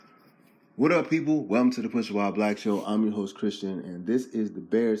What up, people? Welcome to the Push Wild Black Show. I'm your host, Christian, and this is the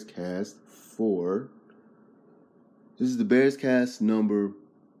Bears Cast This is the Bears Cast number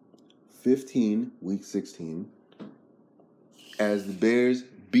 15, week 16, as the Bears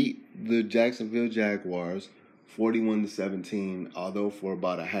beat the Jacksonville Jaguars 41-17, although for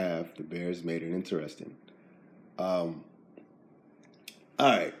about a half, the Bears made it interesting. All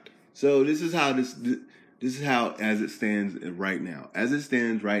right, so this is how as it stands right now. As it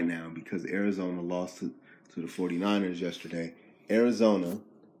stands right now, because Arizona lost to the 49ers yesterday, Arizona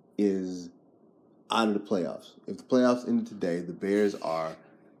is out of the playoffs. If the playoffs ended today, the Bears are,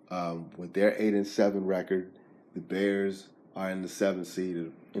 with their 8-7 record, the Bears are in the 7th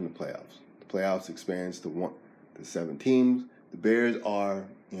seed in the playoffs. The playoffs expands to 7 teams. The Bears are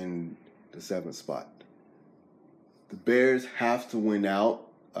in the 7th spot. The Bears have to win out,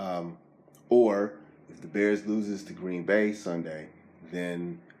 or if the Bears loses to Green Bay Sunday,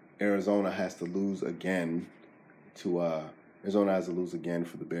 then Arizona has to lose again for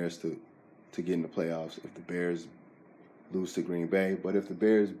the Bears to get in the playoffs if the Bears lose to Green Bay. But if the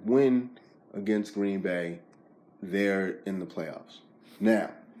Bears win against Green Bay, they're in the playoffs.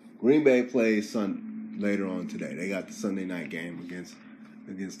 Now, Green Bay plays later on today. They got the Sunday night game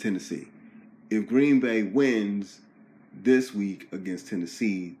against Tennessee. If Green Bay wins this week against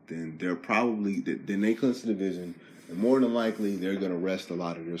Tennessee, then they clinch the division, and more than likely they're going to rest a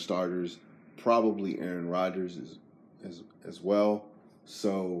lot of their starters, probably Aaron Rodgers as well.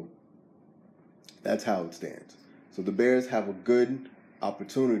 So that's how it stands. So the Bears have a good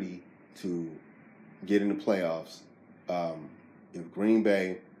opportunity to get in the playoffs if Green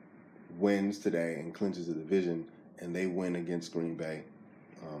Bay wins today and clinches the division, and they win against Green Bay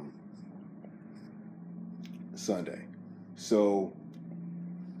Sunday. So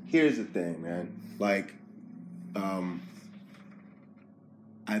here's the thing, man.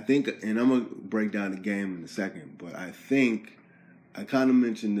 I think, and I'm going to break down the game in a second, but I think I kind of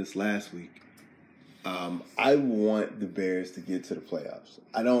mentioned this last week. I want the Bears to get to the playoffs.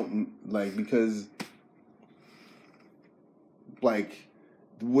 I don't, because they're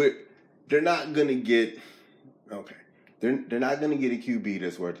not going to get, they're not going to get a QB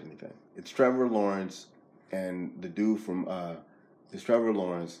that's worth anything. It's Trevor Lawrence. And the dude from is Trevor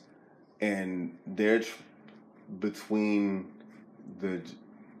Lawrence, and they're between the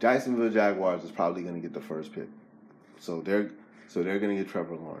Jacksonville Jaguars is probably going to get the first pick, so they're going to get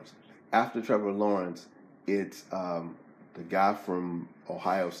Trevor Lawrence. After Trevor Lawrence, it's the guy from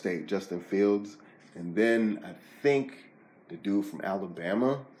Ohio State, Justin Fields, and then I think the dude from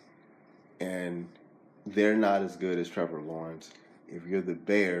Alabama, and they're not as good as Trevor Lawrence. If you're the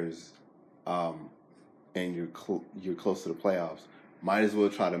Bears, and you're close to the playoffs, might as well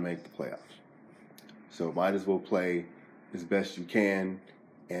try to make the playoffs. So might as well play as best you can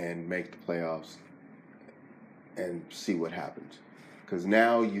and make the playoffs and see what happens. Because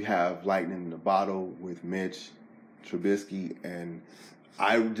now you have lightning in the bottle with Mitch Trubisky, and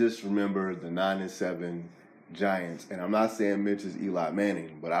I just remember the 9-7 Giants, and I'm not saying Mitch is Eli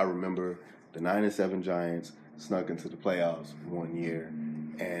Manning, but I remember the 9-7 Giants snuck into the playoffs one year,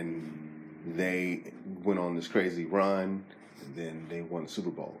 and they went on this crazy run, and then they won the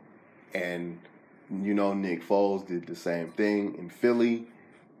Super Bowl. And, Nick Foles did the same thing in Philly.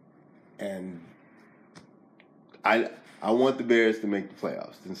 And I want the Bears to make the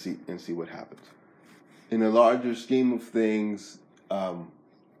playoffs and see what happens. In a larger scheme of things, I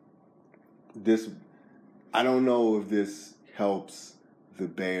don't know if this helps the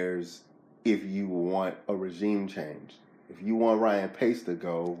Bears if you want a regime change. If you want Ryan Pace to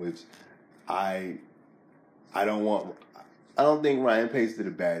go, which I don't think Ryan Pace did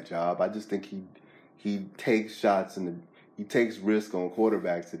a bad job. I just think he takes shots and he takes risks on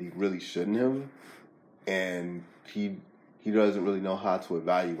quarterbacks that he really shouldn't have, and he doesn't really know how to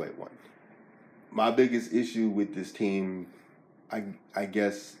evaluate one. My biggest issue with this team, I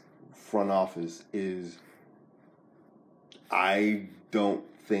guess, front office is I don't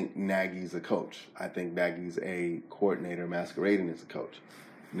think Nagy's a coach. I think Nagy's a coordinator masquerading as a coach.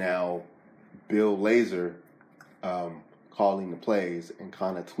 Now, Bill Lazor calling the plays and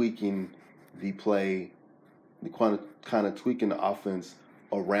kind of tweaking the play, kind of tweaking the offense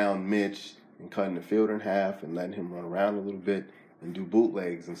around Mitch and cutting the field in half and letting him run around a little bit and do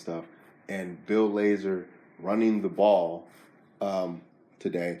bootlegs and stuff. And Bill Lazor running the ball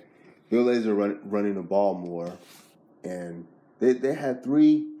today. Bill Lazor running the ball more, and they had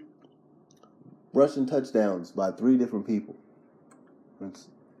 3 rushing touchdowns by 3 different people. Let's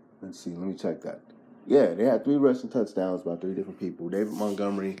see. Let me check that. Yeah, they had 3 rushing touchdowns by 3 different people. David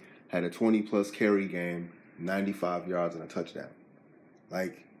Montgomery had a 20-plus carry game, 95 yards and a touchdown.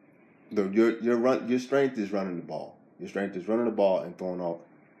 Your strength is running the ball. Your strength is running the ball and throwing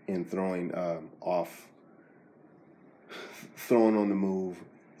on the move.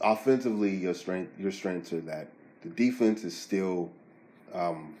 Offensively, your strengths are that. The defense is still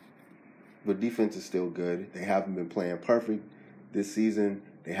good. They haven't been playing perfect this season.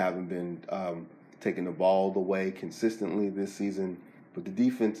 They haven't been taking the ball away consistently this season, but the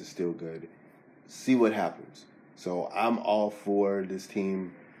defense is still good. See what happens. So I'm all for this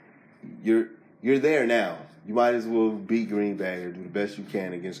team. You're there now. You might as well beat Green Bay or do the best you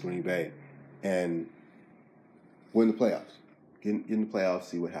can against Green Bay and win the playoffs. Get in the playoffs,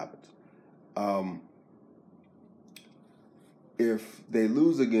 see what happens. If they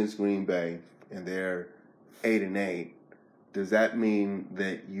lose against Green Bay and they're 8-8, does that mean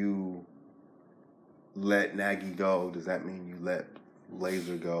that you let Nagy go? Does that mean you let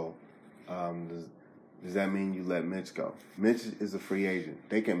Laser go? Does that mean you let Mitch go? Mitch is a free agent.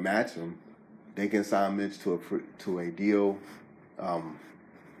 They can match him. They can sign Mitch to a deal.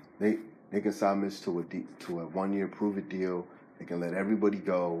 They can sign Mitch to a 1-year prove-it deal. They can let everybody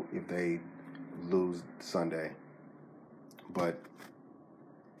go if they lose Sunday. But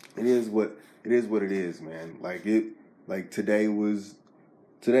it is what it is, man. Like today was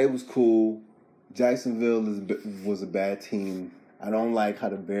cool. Jacksonville was a bad team. I don't like how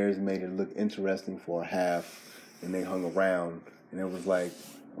the Bears made it look interesting for a half, and they hung around, and it was like,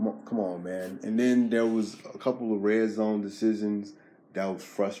 come on, man. And then there was a couple of red zone decisions that was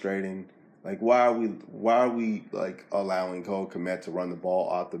frustrating. Like, why are we like allowing Cole Kmet to run the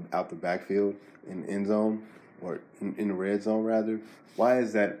ball out the backfield in the end zone or in the red zone rather? Why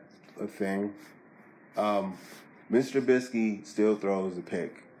is that a thing? Mr. Trubisky still throws a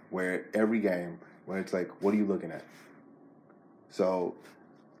pick where every game where it's like, what are you looking at? So,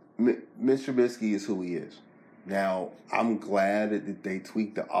 Mr. Trubisky is who he is. Now, I'm glad that they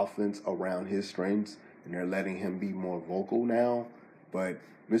tweaked the offense around his strengths and they're letting him be more vocal now. But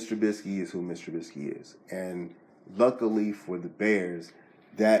Mr. Trubisky is who Mr. Trubisky is. And luckily for the Bears,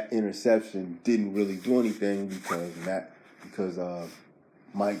 that interception didn't really do anything because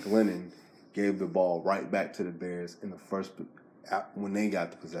Mike Glennon gave the ball right back to the Bears in the first when they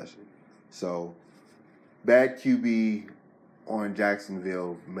got the possession. So, bad QB on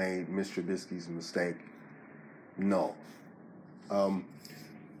Jacksonville made Mr. Trubisky's mistake. No.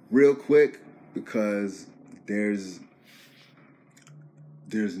 Real quick, because there's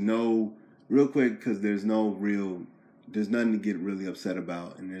nothing to get really upset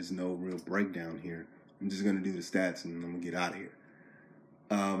about, and there's no real breakdown here. I'm just gonna do the stats and I'm gonna get out of here.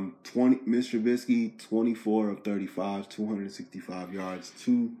 Mr. Trubisky, 24 of 35, 265 yards,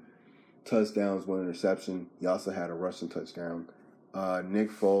 2 touchdowns, 1 interception. He also had a rushing touchdown. Nick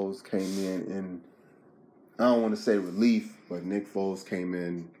Foles came in I don't want to say relief, but Nick Foles came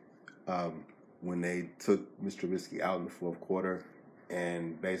in when they took Mr. Trubisky out in the fourth quarter,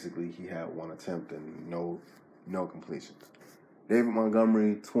 and basically he had 1 attempt and no completions. David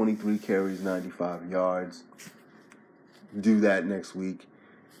Montgomery, 23 carries, 95 yards. Do that next week.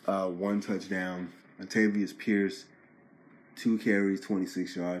 1 touchdown. Latavius Pierce, 2 carries,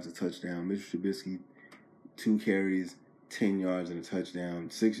 26 yards, a touchdown. Mr. Trubisky, 2 carries, 10 yards, and a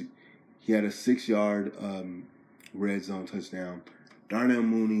touchdown. He had a 6-yard red zone touchdown. Darnell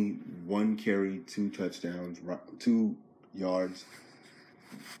Mooney, 1 carry, 2 touchdowns, 2 yards.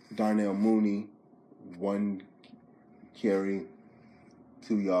 Darnell Mooney, 1 carry,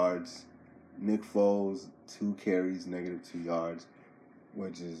 2 yards. Nick Foles, 2 carries, -2 yards,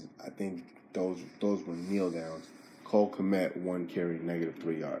 which is, I think those were kneel downs. Cole Kmet, 1 carry,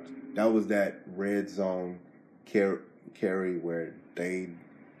 -3 yards. That was that red zone carry where they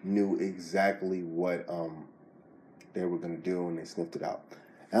knew exactly what they were going to do, and they sniffed it out.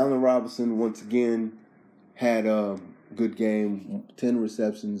 Allen Robinson, once again, had a good game. 10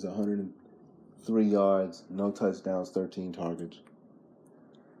 receptions, 103 yards, no touchdowns, 13 targets.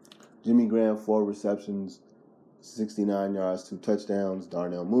 Jimmy Graham, 4 receptions, 69 yards, 2 touchdowns.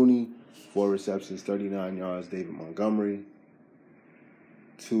 Darnell Mooney, 4 receptions, 39 yards. David Montgomery,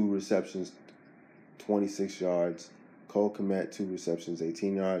 2 receptions, 26 yards. Cole Kmet, 2 receptions,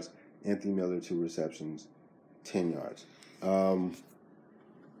 18 yards. Anthony Miller, 2 receptions, 10 yards.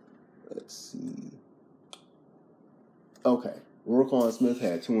 Let's see. Okay. Roquan Smith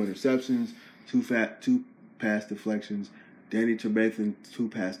had 2 interceptions, 2 pass deflections. Danny Trevathan, 2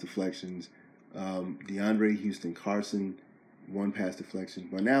 pass deflections. DeAndre Houston Carson, 1 pass deflection.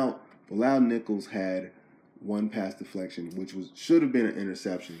 But now, Bilal Nichols had 1 pass deflection, which should have been an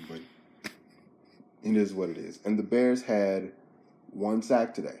interception, but it is what it is. And the Bears had 1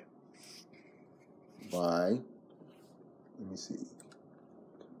 sack today by, let me see,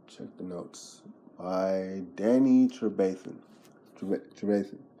 check the notes. By Danny Trevathan.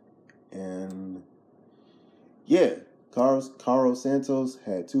 And yeah, Carlos Santos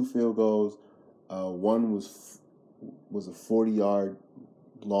had 2 field goals. One was a 40-yard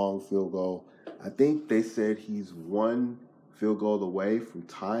long field goal. I think they said he's 1 field goal away from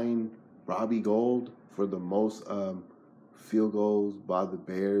tying Robbie Gould for the most field goals by the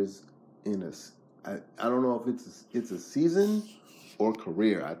Bears in I don't know if it's a season or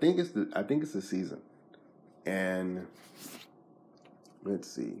career. I think it's a season. And let's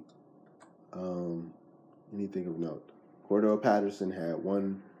see. Anything of note? Cordell Patterson had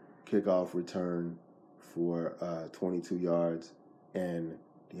 1 kickoff return for 22 yards, and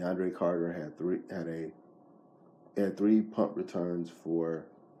DeAndre Carter had 3 punt returns for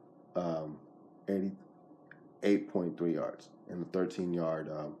 8.3 yards and a 13-yard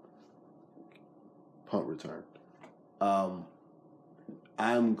punt return.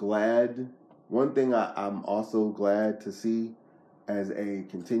 I'm glad. One thing I'm also glad to see as a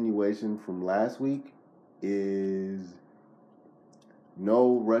continuation from last week is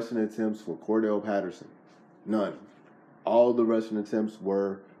no rushing attempts for Cordell Patterson. None. All the rushing attempts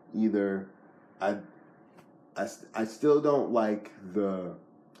were either I still don't like the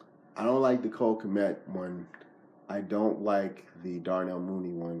Cole Kmet one. I don't like the Darnell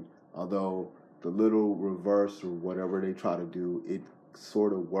Mooney one. Although the little reverse or whatever they try to do, it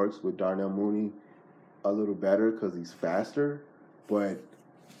sort of works with Darnell Mooney a little better because he's faster. But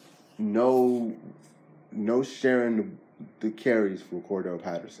no sharing the carries for Cordell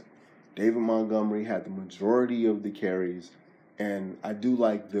Patterson. David Montgomery had the majority of the carries, and I do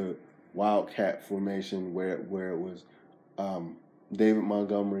like the Wildcat formation where it was David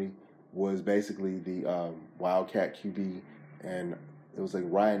Montgomery was basically the Wildcat QB, and it was like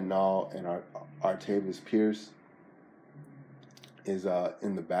Ryan Nall and Artavis Pierce is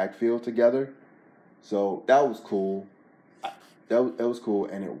in the backfield together. So that was cool. That was cool,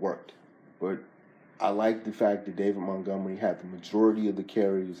 and it worked. But I like the fact that David Montgomery had the majority of the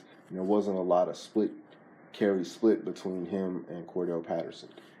carries, and there wasn't a lot of carry split between him and Cordell Patterson.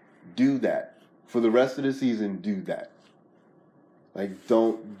 Do that. For the rest of the season, do that. Like,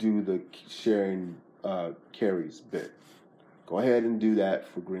 don't do the sharing carries bit. Go ahead and do that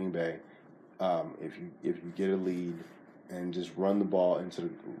for Green Bay. If you get a lead, and just run the ball into the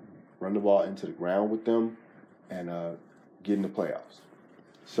ground with them, and get in the playoffs.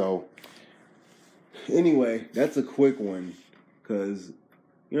 So anyway, that's a quick one because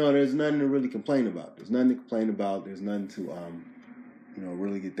there's nothing to really complain about. There's nothing to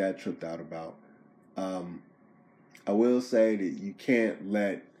really get that tripped out about. I will say that you can't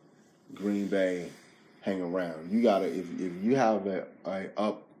let Green Bay hang around. You gotta if you have a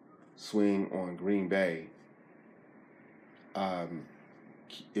upswing on Green Bay.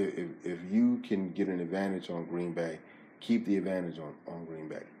 If you can get an advantage on Green Bay, keep the advantage on Green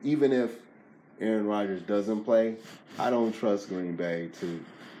Bay. Even if Aaron Rodgers doesn't play, I don't trust Green Bay to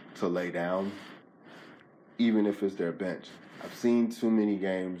lay down, even if it's their bench. I've seen too many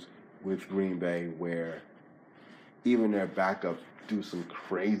games with Green Bay where even their backups do some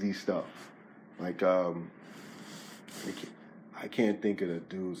crazy stuff. Like, I can't think of the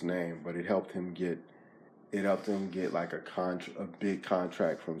dude's name, but it helped him get like a big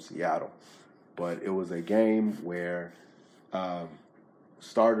contract from Seattle. But it was a game where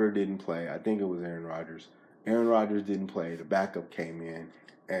starter didn't play. I think it was Aaron Rodgers. Aaron Rodgers didn't play. The backup came in,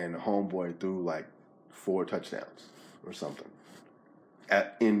 and the homeboy threw like 4 touchdowns or something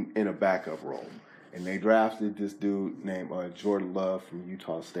in a backup role. And they drafted this dude named Jordan Love from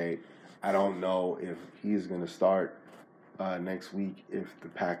Utah State. I don't know if he's going to start next week if the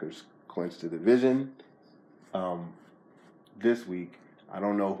Packers clinch the division. This week, I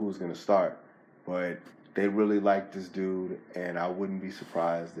don't know who's going to start, but they really like this dude, and I wouldn't be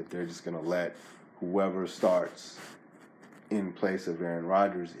surprised if they're just going to let whoever starts in place of Aaron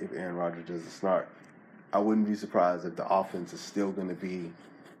Rodgers if Aaron Rodgers doesn't start. I wouldn't be surprised if the offense is still going to be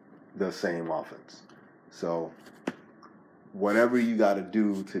the same offense. So whatever you got to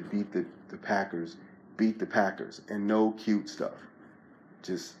do to beat the Packers, beat the Packers, and no cute stuff.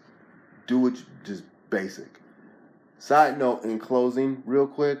 Just do it, just basic. Side note, in closing, real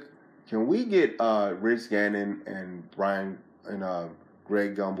quick, can we get Rich Gannon and Brian and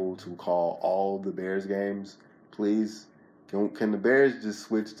Greg Gumbel to call all the Bears games, please? Can the Bears just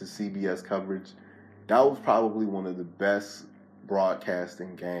switch to CBS coverage? That was probably one of the best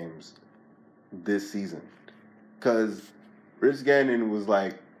broadcasting games this season. Because Rich Gannon was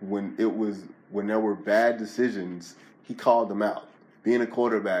like, when there were bad decisions, he called them out. Being a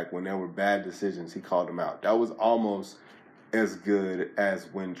quarterback, when there were bad decisions, he called them out. That was almost as good as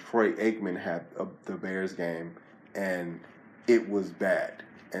when Troy Aikman had the Bears game, and it was bad.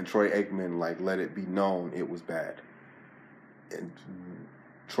 And Troy Aikman let it be known it was bad. And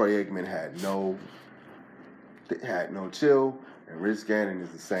Troy Aikman had no chill, and Rich Gannon is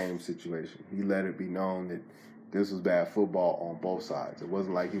the same situation. He let it be known that this was bad football on both sides. It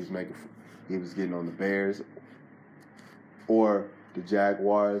wasn't like he was getting on the Bears or the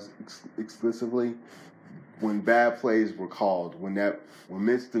Jaguars exclusively. When bad plays were called, when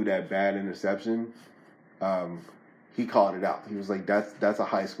Mitch threw that bad interception, he called it out. He was like, "That's a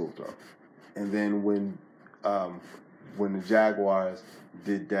high school throw." And then when the Jaguars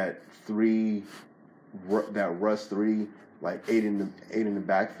did that rush 3, 8 in the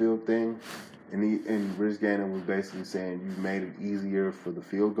backfield thing, and Rich Gannon was basically saying you made it easier for the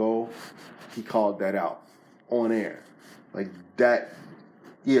field goal, he called that out on air. That,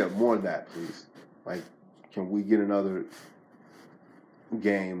 yeah, more of that, please. Can we get another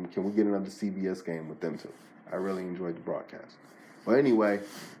game? Can we get another CBS game with them too? I really enjoyed the broadcast. But anyway,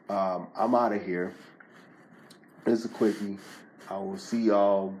 I'm out of here. It's a quickie. I will see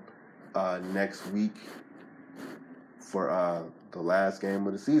y'all next week for the last game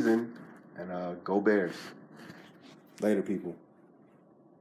of the season. And go Bears. Later, people.